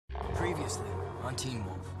Previously on Teen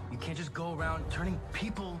Wolf. You can't just go around turning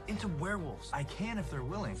people into werewolves. I can if they're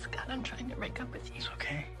willing. God, I'm trying to break up with you. It's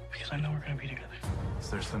okay, because I know we're gonna be together. It's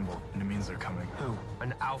their symbol, and it means they're coming. Who?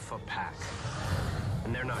 An alpha pack.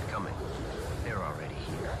 And they're not coming. They're already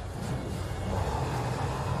here.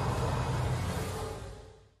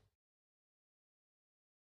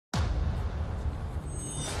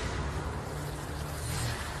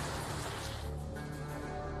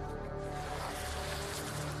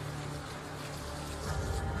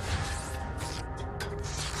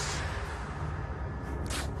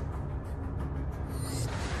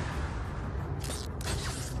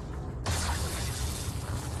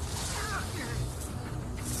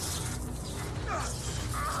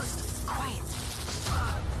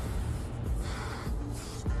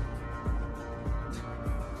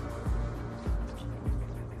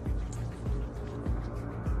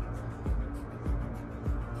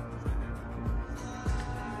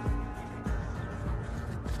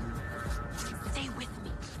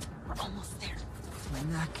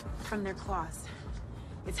 From their claws.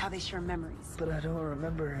 It's how they share memories. But I don't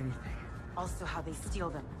remember anything. Also how they steal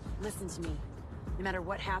them. Listen to me. No matter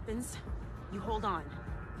what happens, you hold on,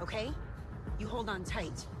 okay? You hold on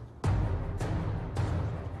tight.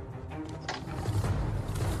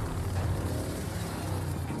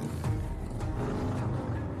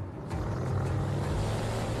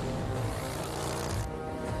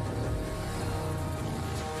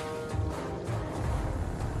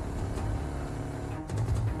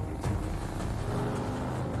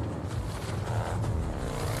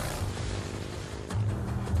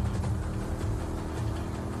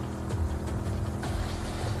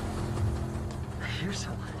 Here's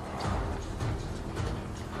someone.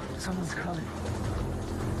 Someone's coming.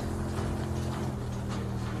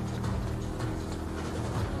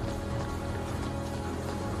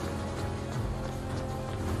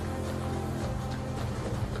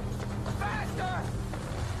 Faster!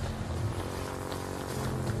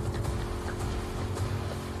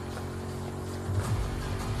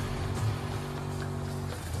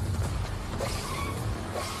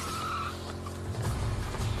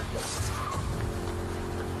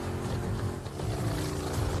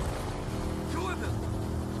 Two of them!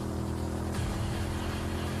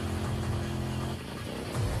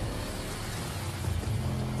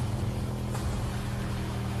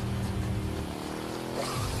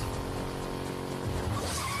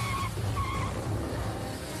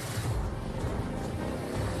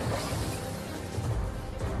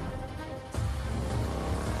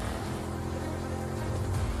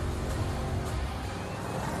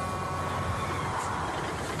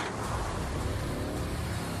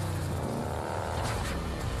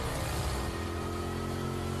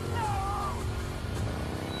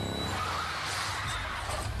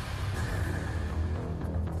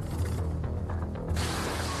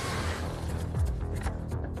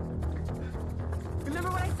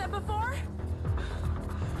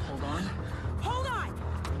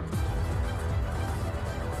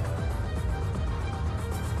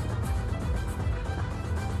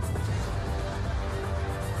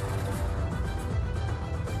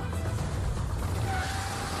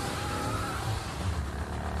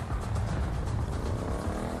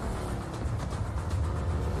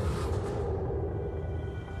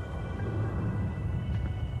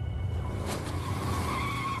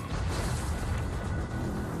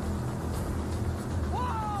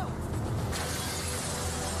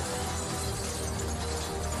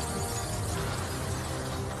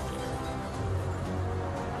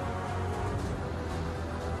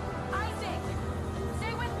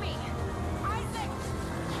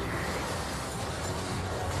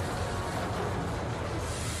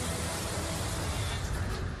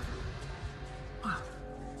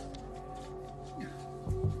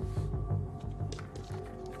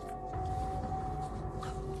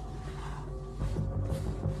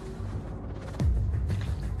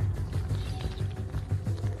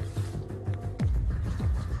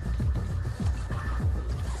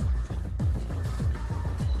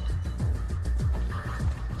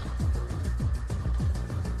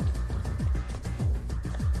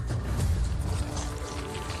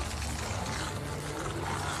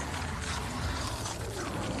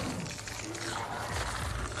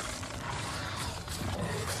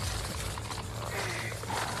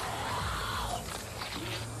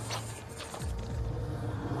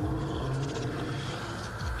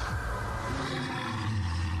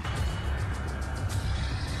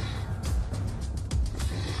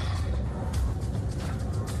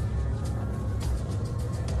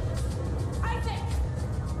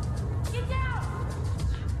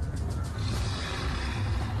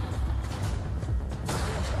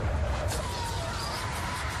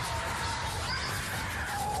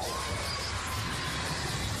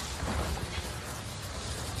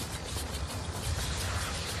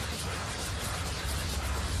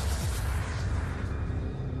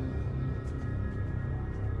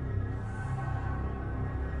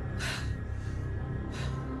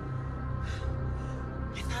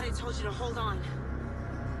 told you to hold on.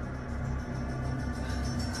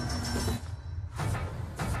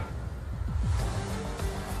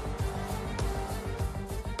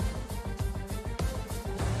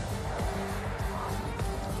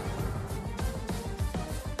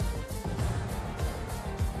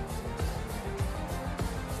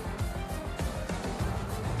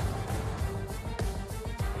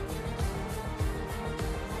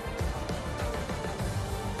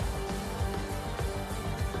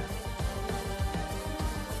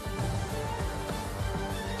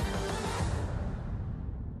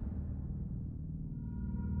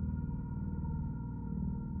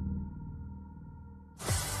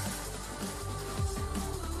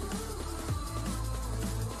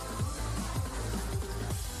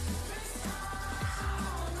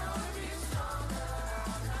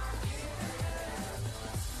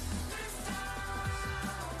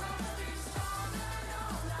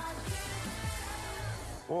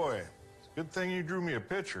 Boy, it's a good thing you drew me a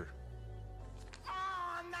picture.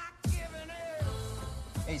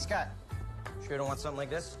 Hey, Scott. Sure you don't want something like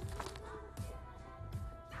this?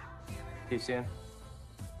 You see him?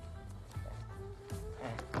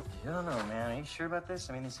 I don't know, man. Are you sure about this?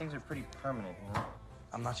 I mean, these things are pretty permanent, you know?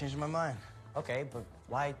 I'm not changing my mind. Okay, but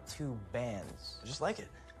why two bands? I just like it.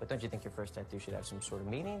 But don't you think your first tattoo should have some sort of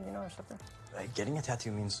meaning, you know, or something? Getting a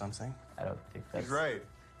tattoo means something. I don't think that's... He's right.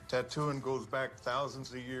 Tattooing goes back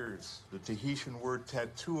thousands of years. The Tahitian word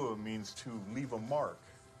tattoo means to leave a mark,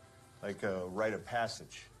 like a rite of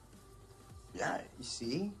passage. Yeah, you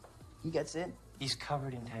see? He gets it. He's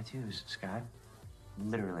covered in tattoos, Scott.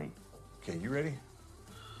 Literally. Okay, you ready?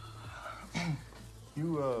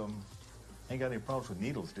 You, ain't got any problems with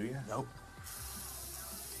needles, do you? Nope.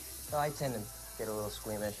 Well, I tend to get a little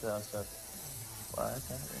squeamish, though, so... What?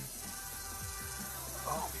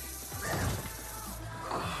 Oh, man.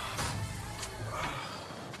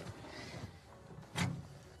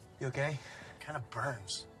 You okay? Kind of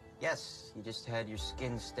burns. Yes, you just had your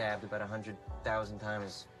skin stabbed about 100,000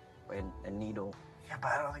 times by a needle. Yeah,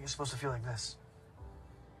 but I don't think it's supposed to feel like this.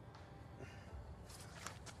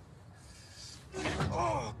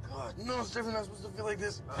 Oh, God. No, it's definitely not supposed to feel like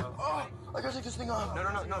this. Oh, I gotta take this thing off.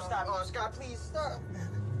 No, stop. Oh, Scott, please, stop.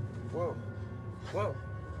 Whoa. Whoa.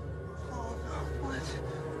 Oh, no, what?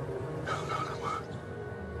 No, come on.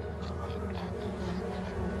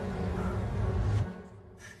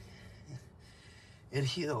 It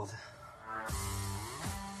healed.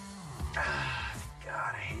 Ah,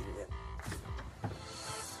 God, I hated it.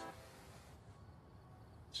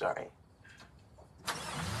 Sorry.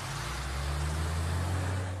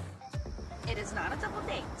 It is not a double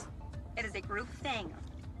date. It is a group thing.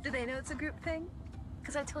 Do they know it's a group thing?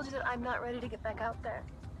 Because I told you that I'm not ready to get back out there.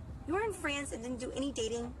 You were in France and didn't do any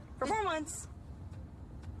dating for 4 months.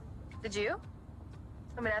 Did you?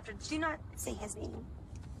 I mean, after... Do not say his name.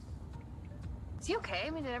 Is he okay? I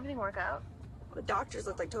mean, did everything work out? The doctors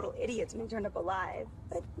looked like total idiots when he turned up alive,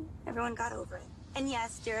 but everyone got over it. And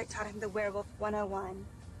yes, Derek taught him the werewolf 101.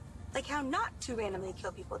 Like how not to randomly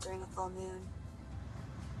kill people during a full moon.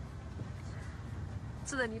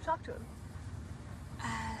 So then you talked to him?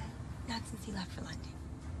 Not since he left for London.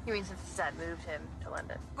 You mean since his dad moved him to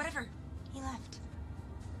London? Whatever. He left.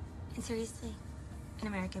 And seriously, an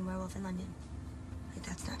American werewolf in London. Like,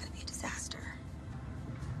 that's not gonna be a disaster.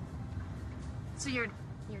 So you're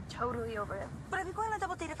totally over him? Would I be going on a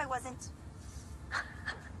double date if I wasn't?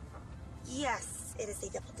 Yes, it is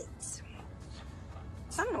a double date.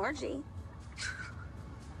 It's not an orgy.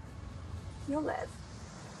 You'll live.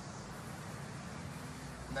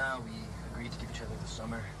 No, we agreed to give each other the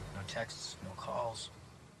summer. No texts, no calls.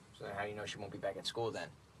 So how do you know she won't be back at school then?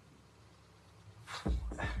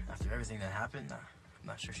 After everything that happened, I'm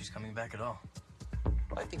not sure she's coming back at all.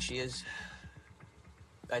 Well, I think she is.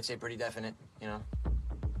 I'd say pretty definite, you know?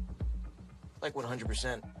 Like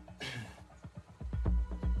 100%.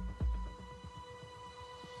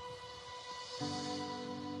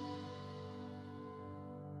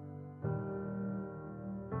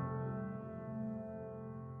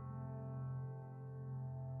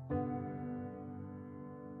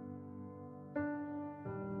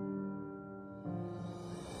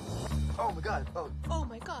 Oh, my God. Oh, Oh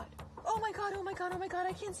my god. Oh my god, oh my god, oh my god,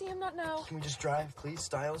 I can't see him, not now. can we just drive, please?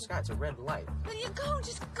 Styles? Scott, it's a red light. There you go,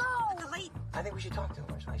 just go! The light. I think we should talk to her.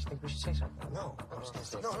 I think we should say something. No. I'm just gonna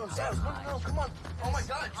say No, something. Styles, no, come on. Oh, my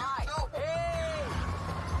God, dude, no. Hey!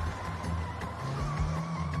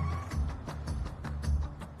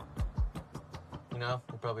 You know,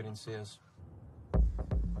 they probably didn't see us.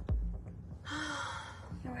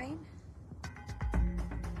 You're right.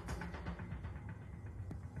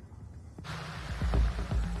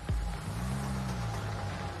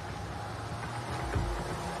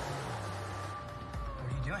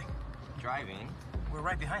 driving. We're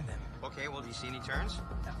right behind them. Okay, well, do you see any turns?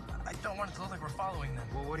 I don't want it to look like we're following them.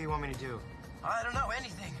 Well, what do you want me to do? I don't know,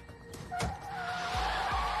 anything.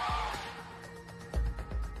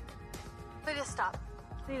 They just stop.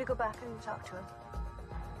 I need to go back and talk to him.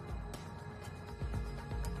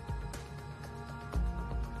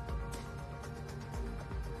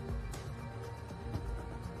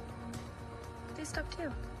 They stopped too.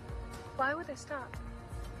 Why would they stop?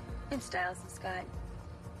 In styles, Scott.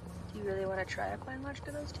 Do you really want to try a climb launch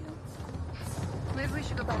to those two? Maybe we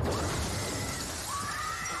should go back.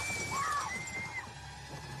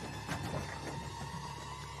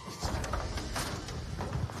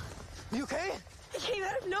 You okay? It came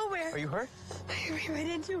out of nowhere. Are you hurt? It ran right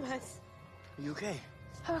into us. Are you okay?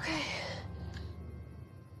 Okay.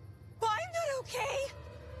 Well, I'm not okay.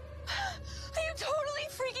 I am totally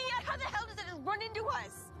freaking out. How the hell does it just run into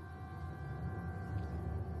us?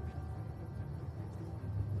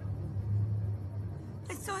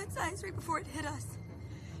 I saw its eyes right before it hit us.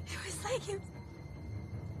 It was like it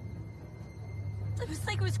was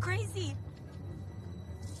like it was crazy.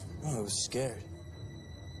 Oh, I was scared.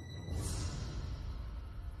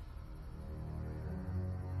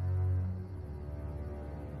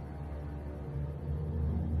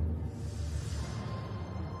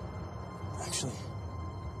 Actually,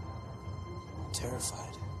 I'm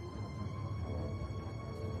terrified.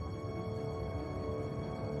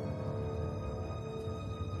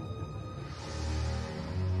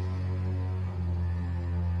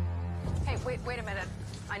 Hey, wait a minute.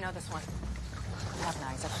 I know this one. What happened,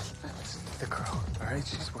 Isaac? The girl, all right?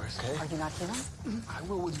 She's worse, okay? Are you not kidding? I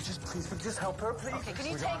will. Would you just please help her, please? Okay, can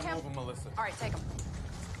you take him? Melissa. All right, take him.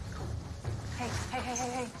 Hey.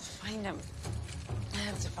 Find him. I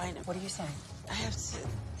have to find him. What are you saying? I have to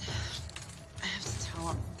tell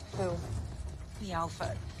him. Who? The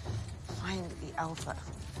Alpha. Find the Alpha.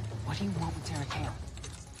 What do you want with Derek Hale?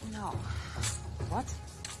 No. What?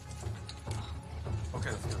 Okay,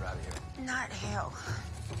 let's get her out of here. Not Hale.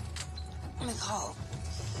 McCall.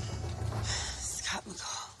 Scott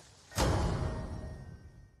McCall.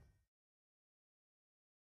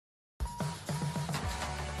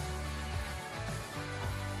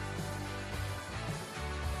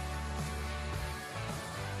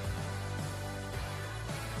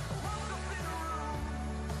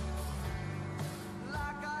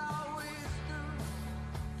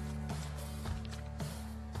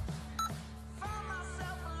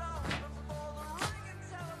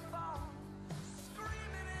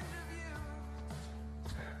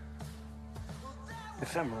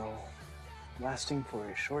 Ephemeral, lasting for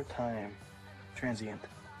a short time, transient,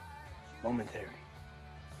 momentary.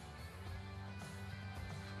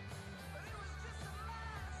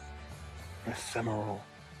 Ephemeral.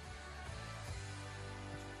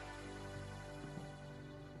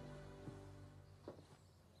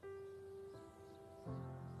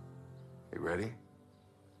 You ready?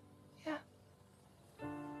 Yeah.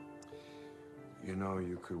 You know,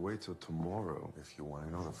 you could wait till tomorrow if you want. I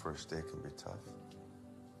know the first day can be tough.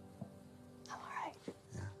 I'm all right.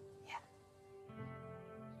 Yeah? Yeah.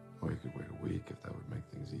 Or you could wait a week if that would make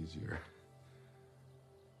things easier.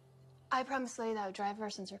 I promised Lady that I would drive her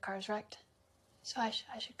since her car's wrecked. So I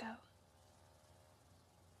should go.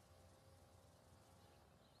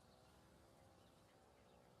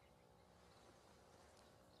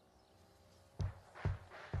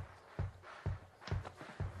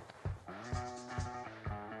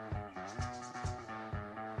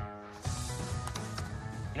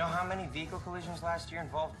 You know how many vehicle collisions last year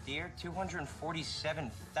involved deer?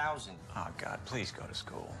 247,000. Oh, God, please go to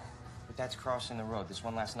school. But that's crossing the road. This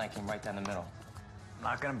one last night came right down the middle. I'm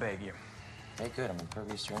not gonna beg you. Hey, good. I'm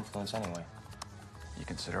impervious to your influence anyway. You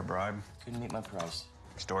consider a bribe? Couldn't meet my price.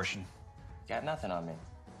 Extortion? Got nothing on me.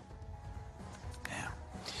 Yeah.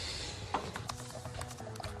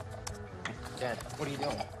 Dad, what are you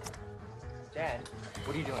doing? Dad,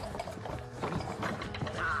 what are you doing?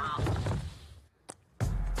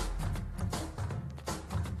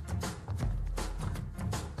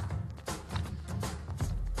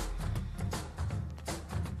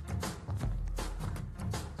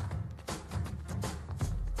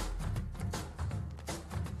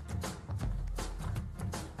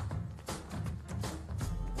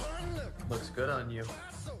 Looks good on you.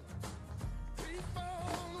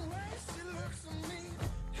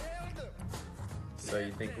 So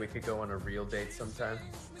you think we could go on a real date sometime?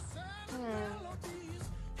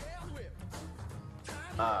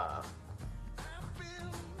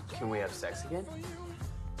 Can we have sex again?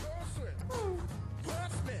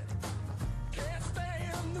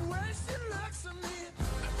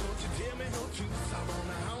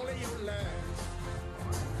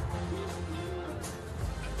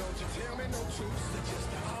 Don't you tell me no truth, just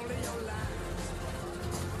all of your lies.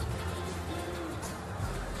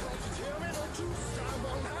 Don't you tell me no truth, I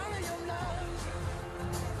want all of your lies.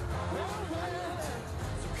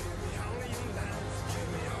 So give me all of your lies, give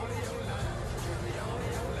me all of your lies, give me all of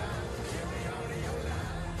your lies, give me all of your lies.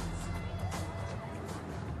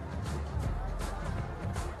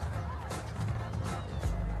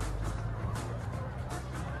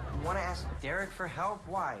 You want to ask Derek for help?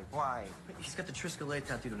 Why? Why? He's got the Triscolate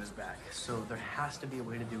tattooed on his back, so there has to be a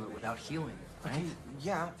way to do it without healing, right? Okay,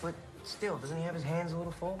 yeah, but still, doesn't he have his hands a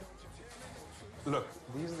little full? Look,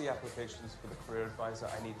 these are the applications for the career advisor.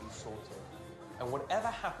 I need them sorted. And whatever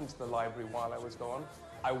happened to the library while I was gone,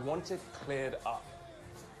 I want it cleared up.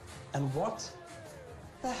 And what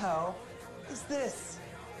the hell is this?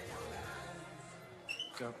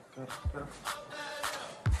 Go.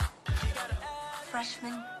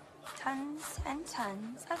 Freshmen, tons and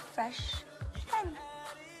tons of fresh men.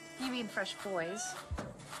 You mean fresh boys?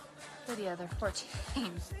 They're the other 14.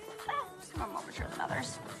 Some are more mature than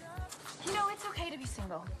others. You know, it's okay to be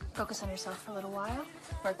single. Focus on yourself for a little while.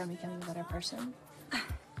 Work on becoming a better person.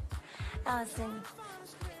 Allison,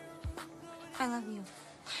 I love you.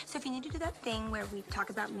 So if you need to do that thing where we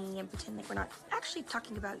talk about me and pretend like we're not actually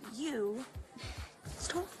talking about you, it's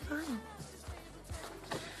totally fine.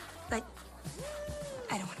 But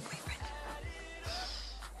I don't want a boyfriend.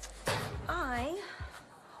 I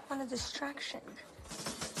want a distraction.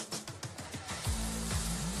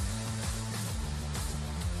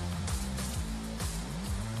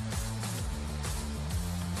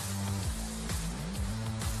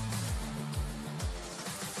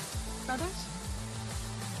 Brothers?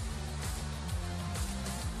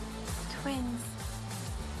 Twins.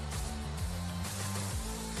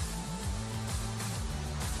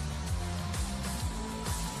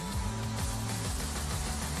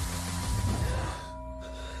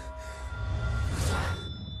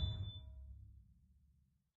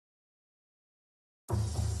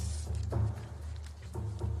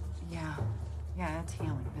 Yeah, it's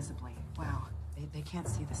healing visibly. Wow. They can't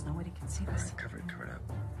see this. Nobody can see this. Cover it up.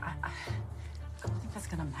 I don't think that's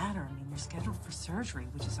gonna matter. I mean, you're scheduled for surgery,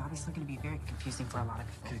 which is obviously gonna be very confusing for a lot of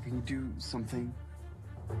people. Okay, can you do something?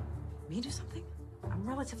 Me do something? I'm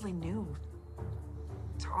relatively new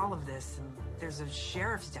to all of this, and there's a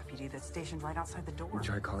sheriff's deputy that's stationed right outside the door. You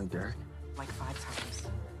tried calling Derek? Like 5 times.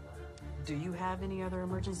 Do you have any other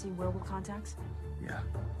emergency werewolf contacts? Yeah.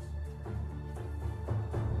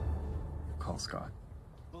 Call Scott.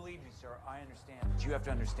 Believe me, sir, I understand. But you have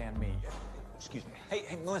to understand me. Excuse me.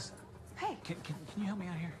 Hey, Melissa. Hey. Can you help me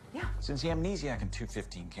out here? Yeah. Since the amnesiac in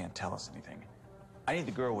 215 can't tell us anything, I need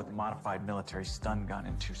the girl with the modified military stun gun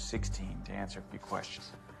in 216 to answer a few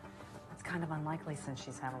questions. It's kind of unlikely since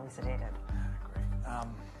she's heavily sedated. Great.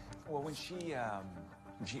 Well, when she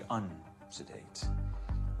unsedates,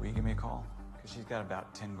 will you give me a call? Because she's got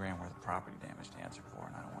about 10 grand worth of property damage to answer for,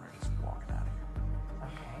 and I don't want her just walking out of here.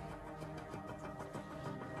 Okay.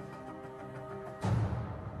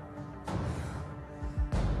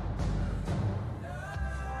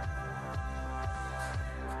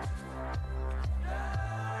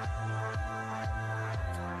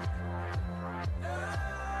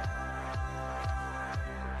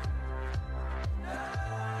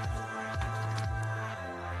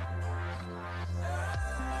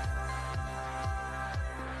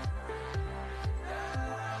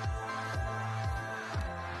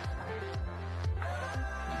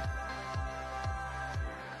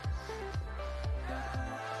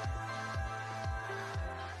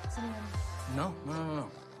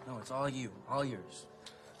 No, it's all you, all yours.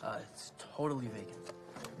 It's totally vacant.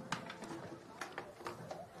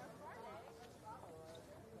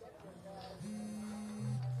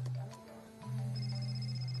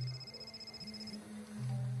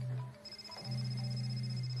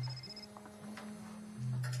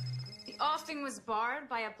 The offing was barred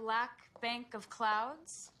by a black bank of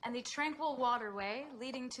clouds, and the tranquil waterway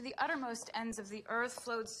leading to the uttermost ends of the earth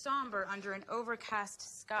flowed somber under an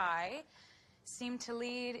overcast sky, seemed to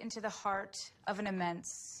lead into the heart of an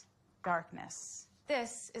immense darkness.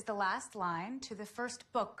 This is the last line to the first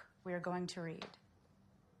book we are going to read.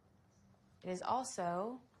 It is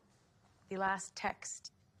also the last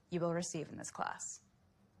text you will receive in this class.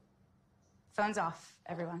 Phones off,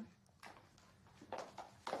 everyone.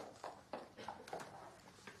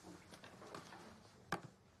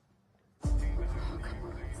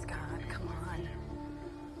 Scott, come on.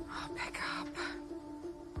 Oh, pick up.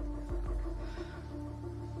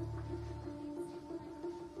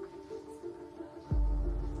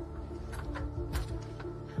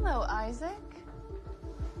 Hello, Isaac.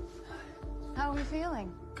 How are we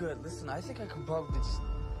feeling? good. Listen, I think I can probably just...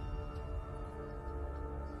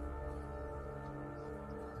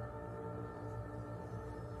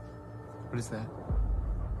 What is that?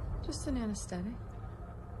 Just an anesthetic.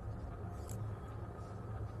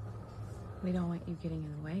 We don't want you getting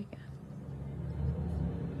in the way again.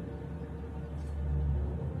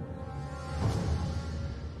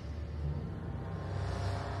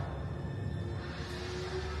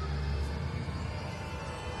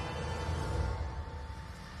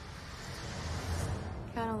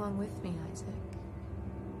 Count along with me, Isaac.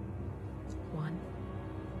 1,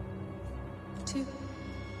 2,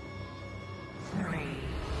 3.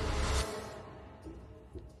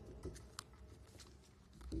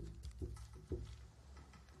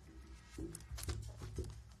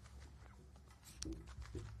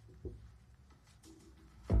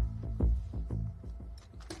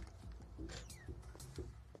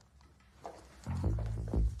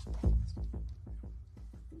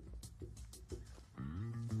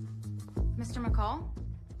 Mr. McCall?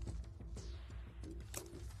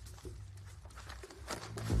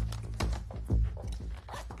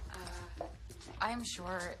 I am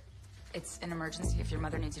sure it's an emergency if your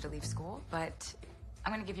mother needs you to leave school, but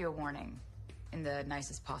I'm gonna give you a warning in the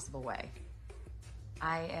nicest possible way.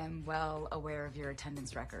 I am well aware of your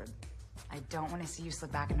attendance record. I don't want to see you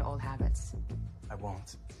slip back into old habits. I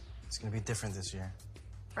won't. It's gonna be different this year.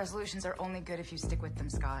 Resolutions are only good if you stick with them,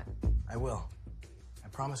 Scott. I will. I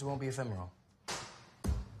promise it won't be ephemeral.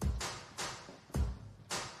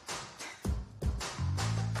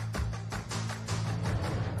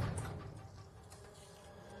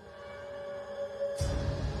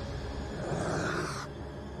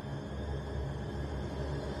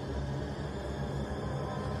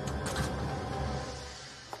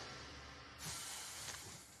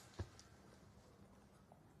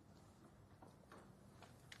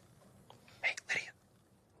 Hey, Lydia.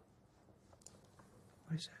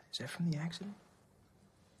 What is that? Is that from the accident?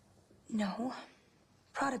 No.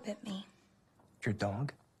 Prada bit me. Your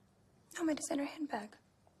dog? No, my designer handbag.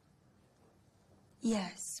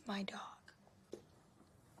 Yes, my dog.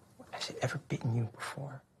 Has it ever bitten you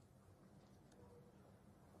before?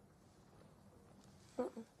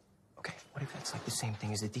 Okay, what if that's like the same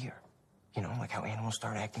thing as a deer? You know, like how animals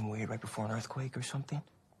start acting weird right before an earthquake or something?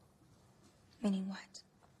 Meaning what?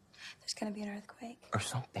 There's gonna be an earthquake? Or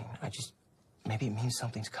something. Maybe it means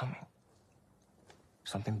something's coming.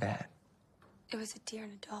 Something bad. It was a deer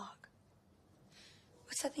and a dog.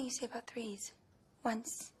 What's that thing you say about threes?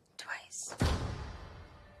 Once, twice.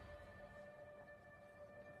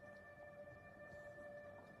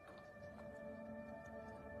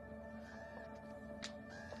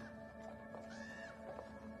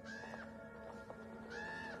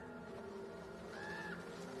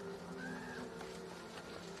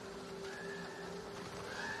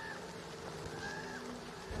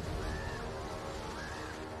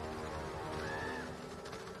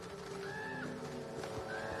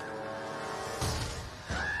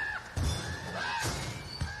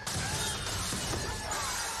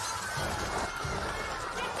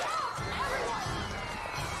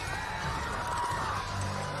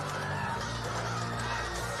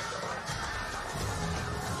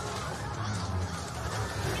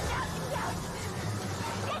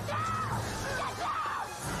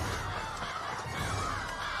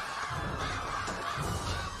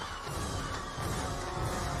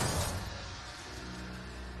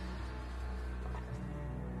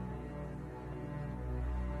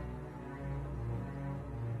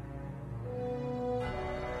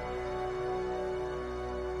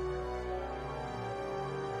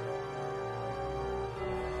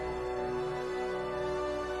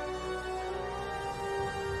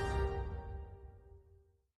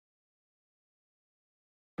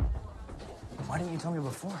 Why didn't you tell me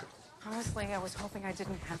before? Honestly, I was hoping I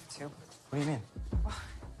didn't have to. What do you mean? Well,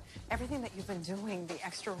 everything that you've been doing, the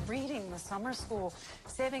extra reading, the summer school,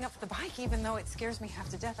 saving up for the bike, even though it scares me half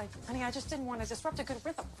to death. Honey, I just didn't want to disrupt a good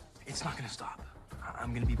rhythm. It's not gonna stop.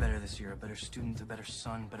 I'm gonna be better this year. A better student, a better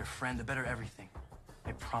son, a better friend, a better everything.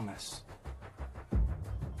 I promise.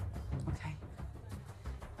 Okay.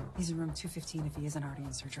 He's in room 215 if he isn't already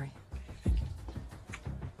in surgery.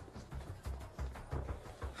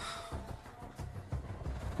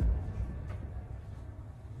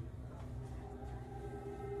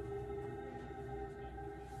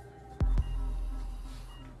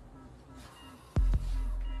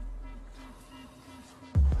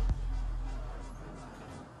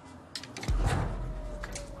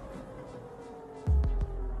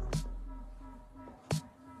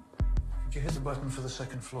 Could you hit the button for the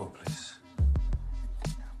second floor, please?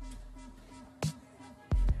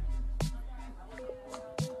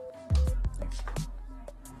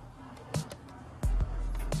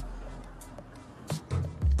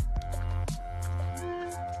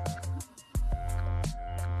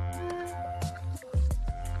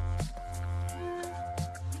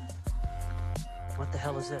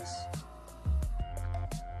 hell is this?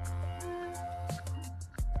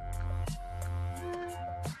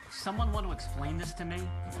 Someone want to explain this to me?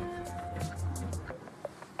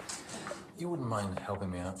 You wouldn't mind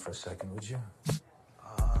helping me out for a second, would you?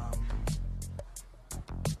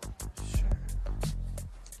 Sure.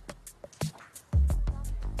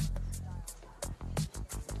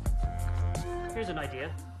 Here's an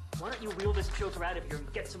idea. Why don't you wheel this joker out of here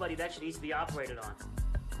and get somebody that should easily be operated on?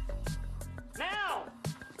 Now!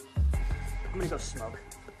 I'm gonna go smoke.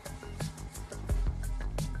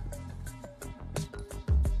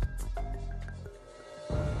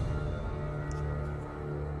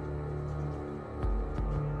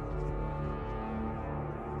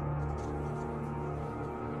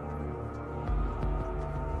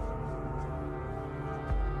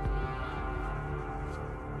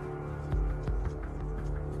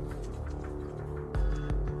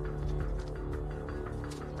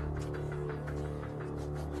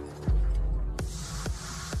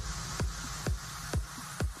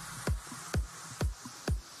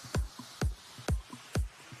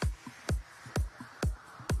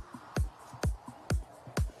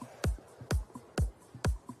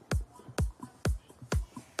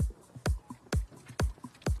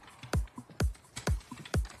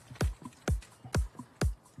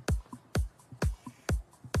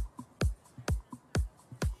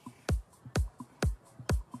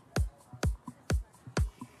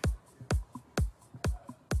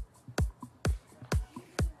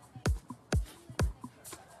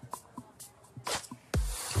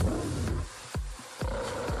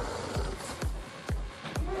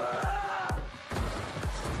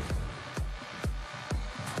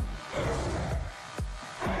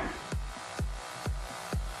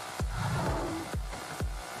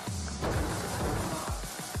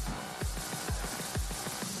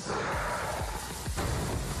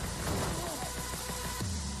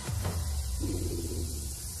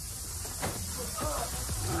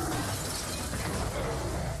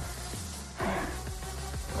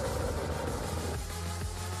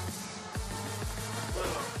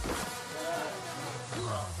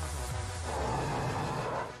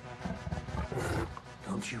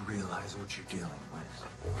 Don't you realize what you're dealing with?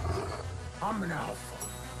 I'm an alpha.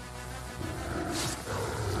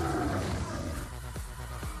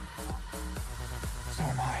 So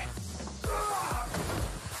am I.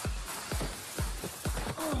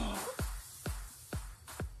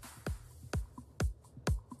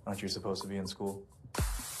 Aren't you supposed to be in school?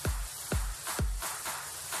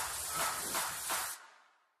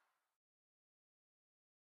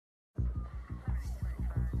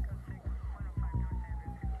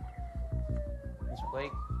 Miss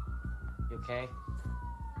Blake, you okay?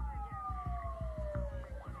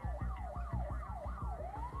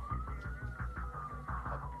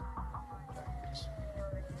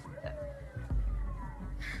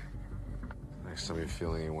 Next time you're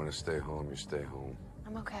feeling you want to stay home, you stay home.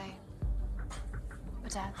 I'm okay.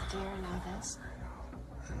 But Dad, do you know this?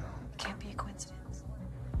 It can't be a coincidence.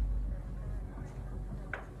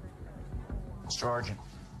 Mr. Argent,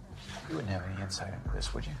 you wouldn't have any insight into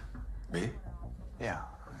this, would you? Me? Yeah.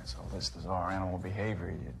 It's all this bizarre animal behavior.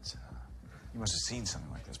 You must have seen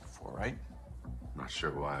something like this before, right? Not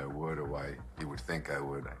sure why I would or why he would think I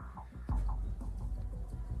would.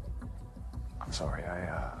 I'm sorry.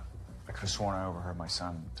 I could have sworn I overheard my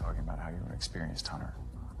son talking about how you're an experienced hunter.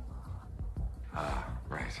 Ah,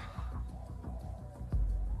 right.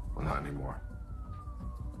 Well, not anymore.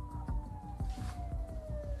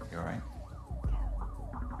 You all right?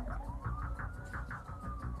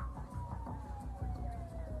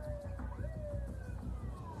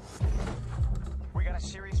 We got a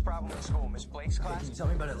serious problem in school. Miss Blake's class. Can you tell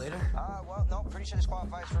me about it later? Well, no. Pretty sure this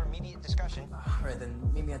qualifies for immediate discussion. All right, then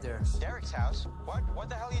meet me at Derek's. Derek's house? What? What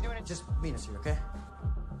the hell are you doing? Just meet us here, okay?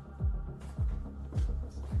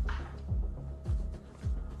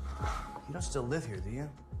 You don't still live here, do you?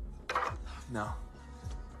 No.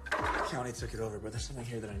 The county took it over, but there's something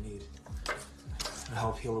here that I need. To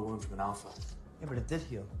help heal a wound from an alpha. Yeah, but it did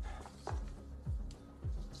heal.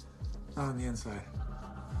 Not on the inside.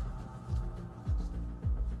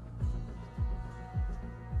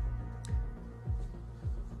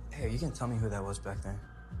 Hey, you can tell me who that was back there?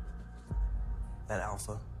 That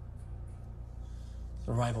alpha?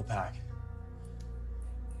 The rival pack.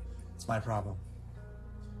 It's my problem.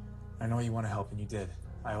 I know you want to help, and you did.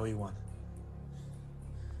 I owe you one.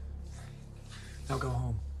 Now go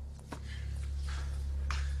home.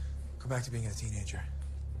 Go back to being a teenager.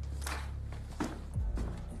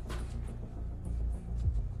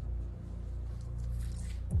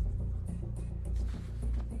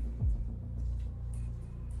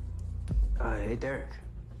 Hey, Derek.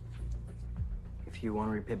 If you want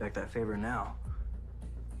to repay back that favor now,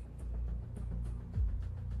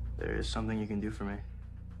 there is something you can do for me.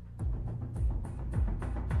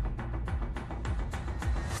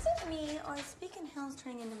 Is it me, or is Beacon Hills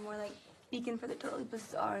turning into more like Beacon for the totally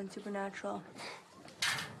bizarre and supernatural?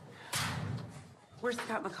 Where's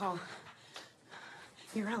Scott McCall?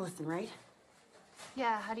 You're Allison, right?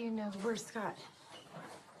 Yeah, how do you know? Where's Scott?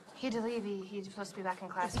 He had to leave. He's supposed to be back in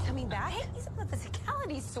class. Is he coming back? Hey, he's on the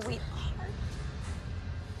physicality, sweetheart.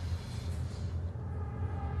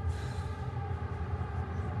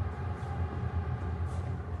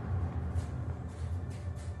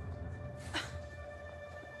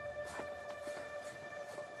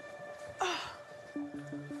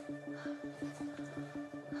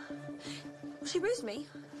 She bruised me.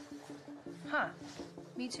 Huh.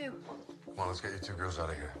 Me too. Come on, let's get you two girls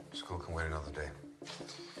out of here. School can wait another day.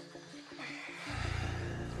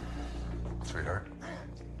 Sweetheart.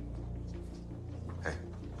 Hey,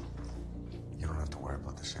 you don't have to worry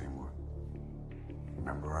about this anymore.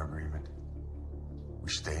 Remember our agreement? We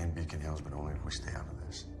stay in Beacon Hills, but only if we stay out of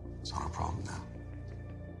this. It's not a problem now.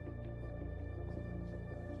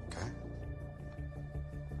 Okay?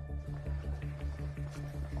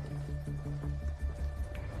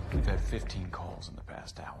 We've had 15 calls in the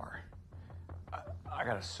past hour. I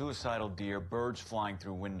got a suicidal deer, birds flying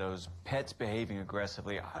through windows, pets behaving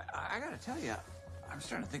aggressively. I gotta tell you, I'm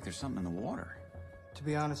starting to think there's something in the water. To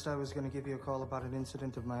be honest, I was going to give you a call about an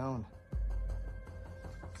incident of my own.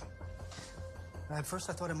 At first,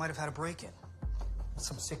 I thought I might have had a break-in.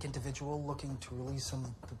 Some sick individual looking to release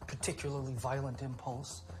some particularly violent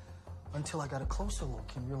impulse, until I got a closer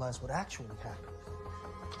look and realized what actually happened.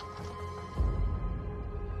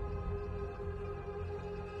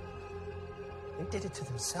 They did it to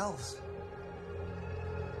themselves.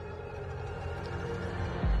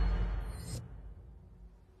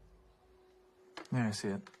 Yeah, I see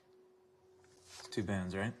it. It's 2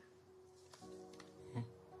 bands, right?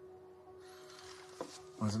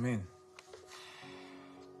 What does it mean?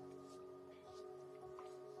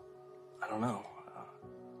 I don't know.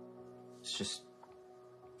 It's just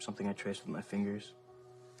something I traced with my fingers.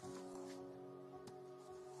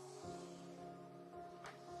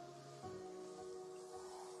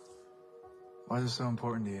 Why is it so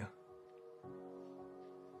important to you?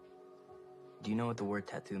 Do you know what the word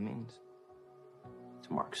tattoo means?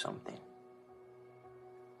 To mark something.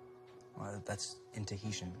 Well, that's in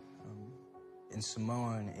Tahitian. In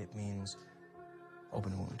Samoan, it means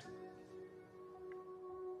open wound.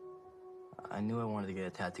 I knew I wanted to get a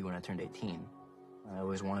tattoo when I turned 18. I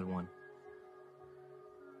always wanted one.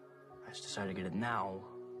 I just decided to get it now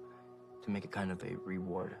to make it kind of a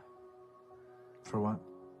reward. For what?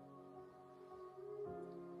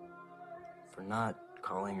 For not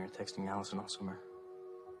calling or texting Allison all summer.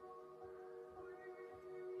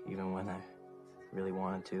 Even when I really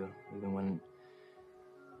wanted to, even when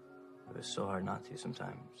it was so hard not to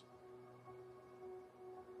sometimes.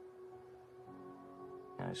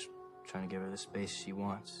 I was trying to give her the space she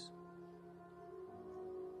wants.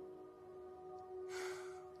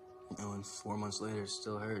 You know, and 4 months later, it's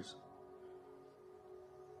still hers.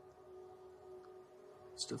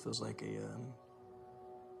 It still feels like an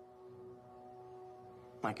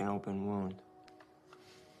open wound.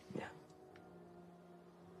 Yeah.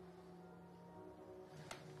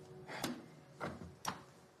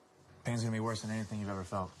 Pain's gonna be worse than anything you've ever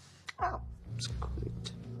felt. Oh,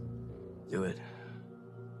 sweet. Do it.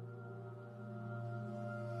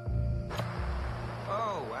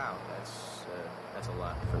 Oh, wow. That's a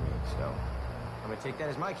lot for me, so I'm gonna take that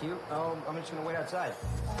as my cue. I'm just gonna wait outside.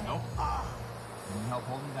 Nope. Need help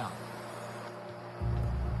holding him down.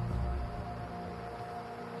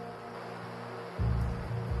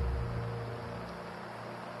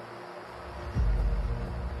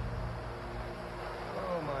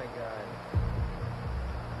 Oh, my God.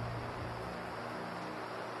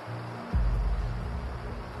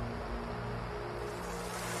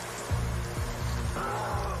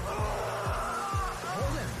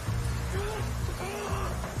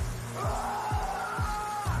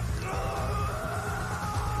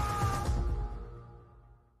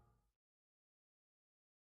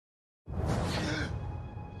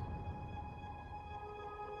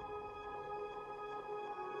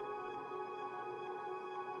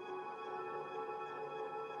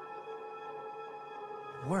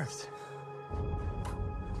 Worked.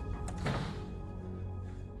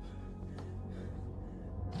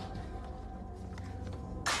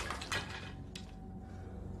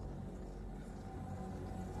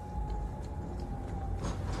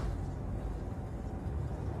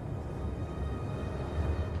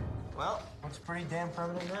 Well, it's pretty damn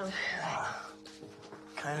permanent now.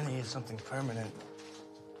 Kinda needed something permanent.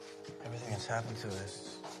 Everything that's happened to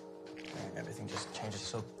us, everything just changes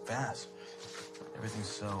so fast. Everything's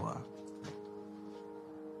so,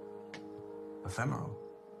 ephemeral.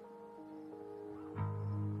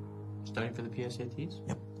 Studying for the PSATs?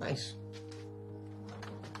 Yep. Nice.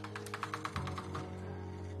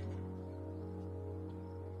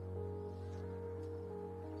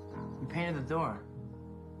 You painted the door.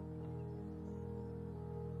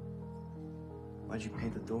 Why'd you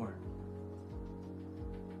paint the door?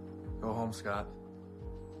 Go home, Scott.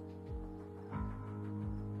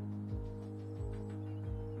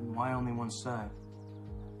 And why only one side?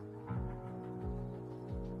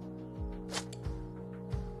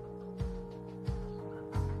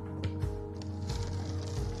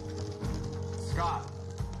 Scott!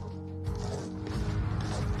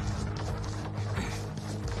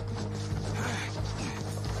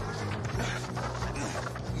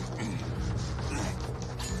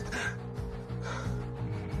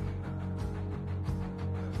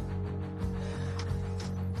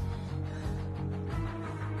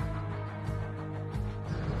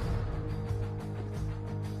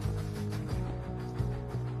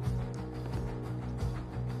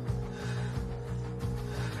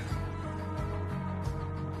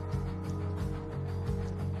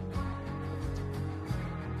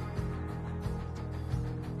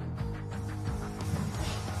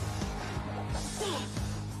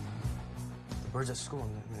 Birds at school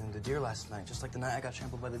and the deer last night, just like the night I got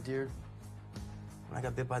trampled by the deer when I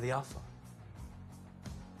got bit by the alpha.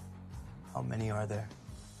 How many are there?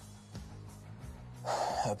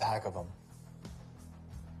 A pack of them.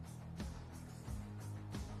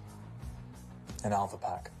 An alpha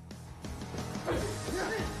pack.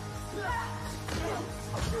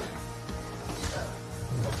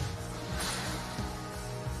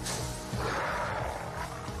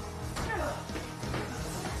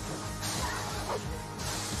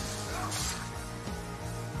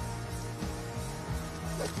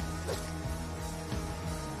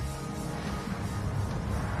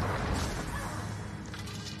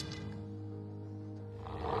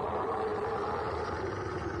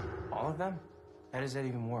 All of them? How does that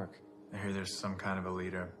even work? I hear there's some kind of a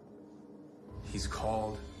leader. He's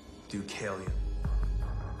called Deucalion.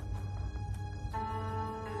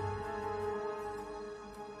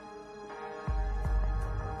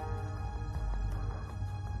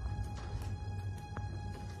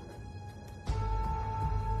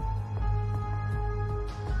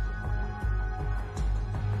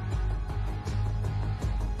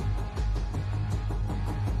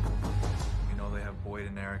 Boyd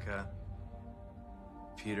and Erica.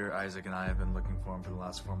 Peter, Isaac, and I have been looking for him for the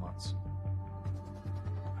last 4 months.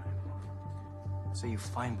 So you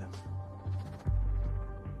find them.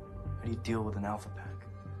 How do you deal with an alpha pack?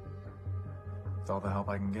 With all the help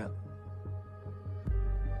I can get.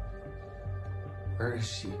 Where is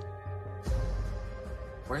she?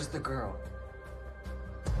 Where's the girl?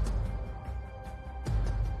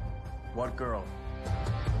 What girl?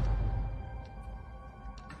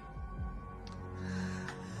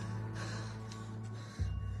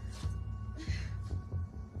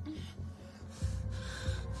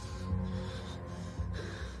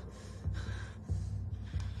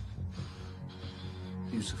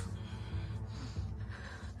 Beautiful.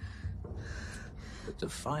 But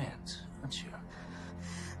defiant, aren't you?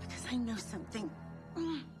 Because I know something.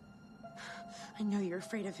 I know you're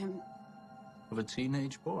afraid of him, Of a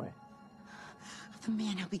teenage boy. of the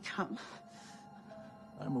man he'll become.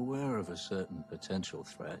 I'm aware of a certain potential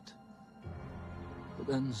threat. But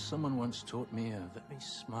then someone once taught me a very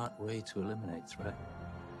smart way to eliminate threat.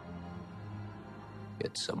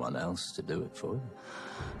 Get someone else to do it for you.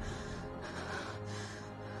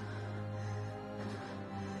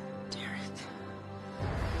 Derek.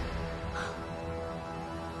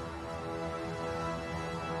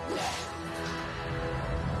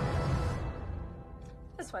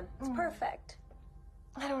 This one. It's perfect.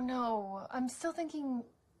 I don't know. I'm still thinking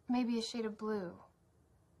maybe a shade of blue.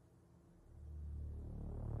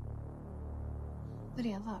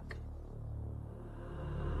 Lydia, look.